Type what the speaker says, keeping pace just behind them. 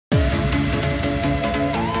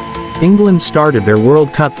England started their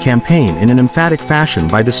World Cup campaign in an emphatic fashion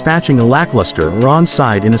by dispatching a lacklustre Iran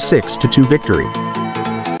side in a 6-2 victory.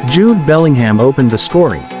 Jude Bellingham opened the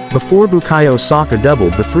scoring, before Bukayo Saka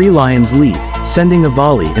doubled the Three Lions lead, sending a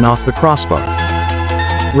volley in off the crossbar.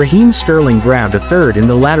 Raheem Sterling grabbed a third in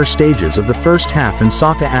the latter stages of the first half and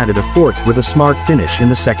Saka added a fourth with a smart finish in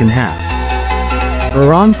the second half.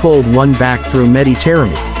 Iran pulled one back through Mehdi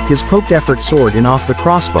Taremi. His poked effort soared in off the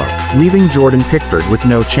crossbar, leaving Jordan Pickford with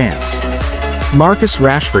no chance. Marcus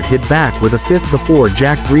Rashford hit back with a fifth before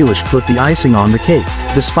Jack Grealish put the icing on the cake,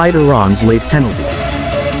 despite Iran's late penalty.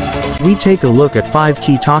 We take a look at 5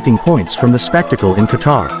 key talking points from the spectacle in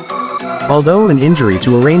Qatar. Although an injury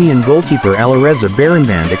to Iranian goalkeeper Alireza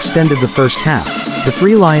Berimband extended the first half, the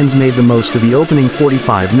Three Lions made the most of the opening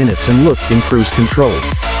 45 minutes and looked in cruise control.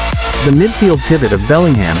 The midfield pivot of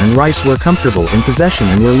Bellingham and Rice were comfortable in possession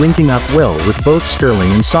and were linking up well with both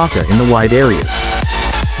Sterling and Saka in the wide areas.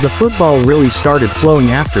 The football really started flowing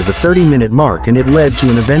after the 30-minute mark and it led to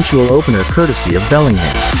an eventual opener courtesy of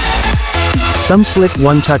Bellingham. Some slick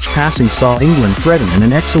one-touch passing saw England threaten and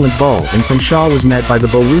an excellent ball in from Shaw was met by the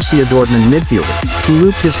Borussia Dortmund midfielder, who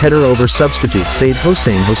looped his header over substitute Said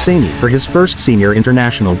Hossein Hosseini for his first senior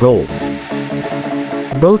international goal.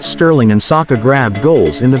 Both Sterling and Saka grabbed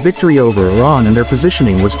goals in the victory over Iran and their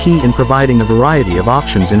positioning was key in providing a variety of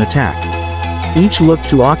options in attack. Each looked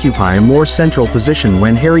to occupy a more central position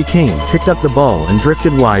when Harry Kane picked up the ball and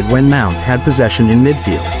drifted wide when Mount had possession in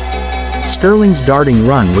midfield. Sterling's darting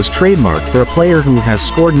run was trademark for a player who has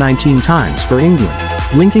scored 19 times for England,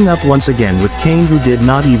 linking up once again with Kane who did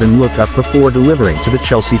not even look up before delivering to the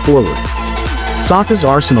Chelsea forward. Saka's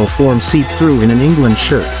Arsenal form seeped through in an England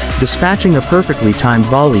shirt, dispatching a perfectly timed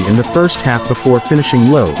volley in the first half before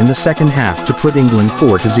finishing low in the second half to put England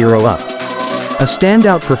 4-0 up. A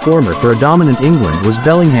standout performer for a dominant England was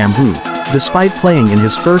Bellingham who, despite playing in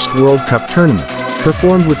his first World Cup tournament,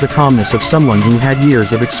 performed with the calmness of someone who had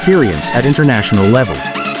years of experience at international level.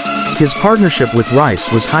 His partnership with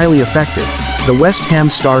Rice was highly effective. The West Ham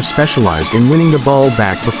star specialized in winning the ball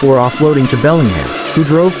back before offloading to Bellingham, who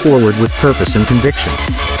drove forward with purpose and conviction.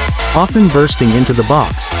 Often bursting into the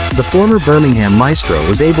box, the former Birmingham maestro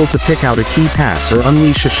was able to pick out a key pass or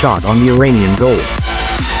unleash a shot on the Iranian goal.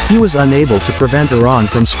 He was unable to prevent Iran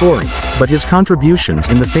from scoring, but his contributions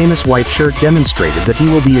in the famous white shirt demonstrated that he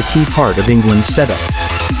will be a key part of England's setup.